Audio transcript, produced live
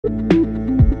In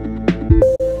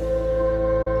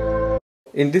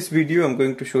this video, I'm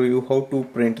going to show you how to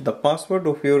print the password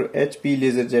of your HP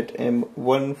LaserJet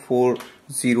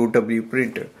M140we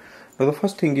printer. Now the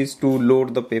first thing is to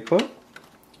load the paper.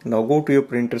 Now go to your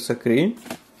printer screen.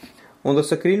 On the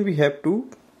screen we have to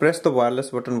press the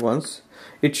wireless button once.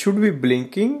 It should be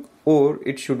blinking or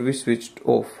it should be switched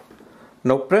off.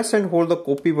 Now press and hold the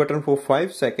copy button for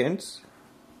 5 seconds.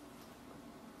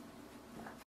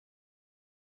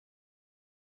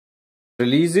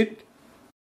 Release it.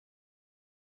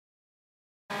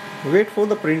 Wait for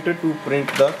the printer to print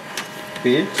the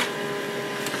page.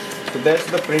 So that's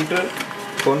the printer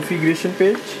configuration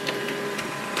page.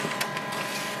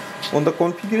 On the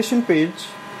configuration page,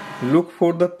 look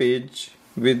for the page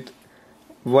with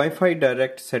Wi-Fi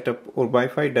Direct setup or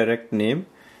Wi-Fi Direct name.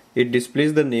 It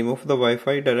displays the name of the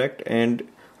Wi-Fi Direct and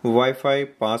Wi-Fi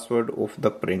password of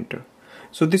the printer.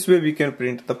 So this way we can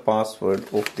print the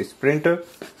password of this printer.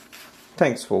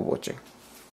 Thanks for watching.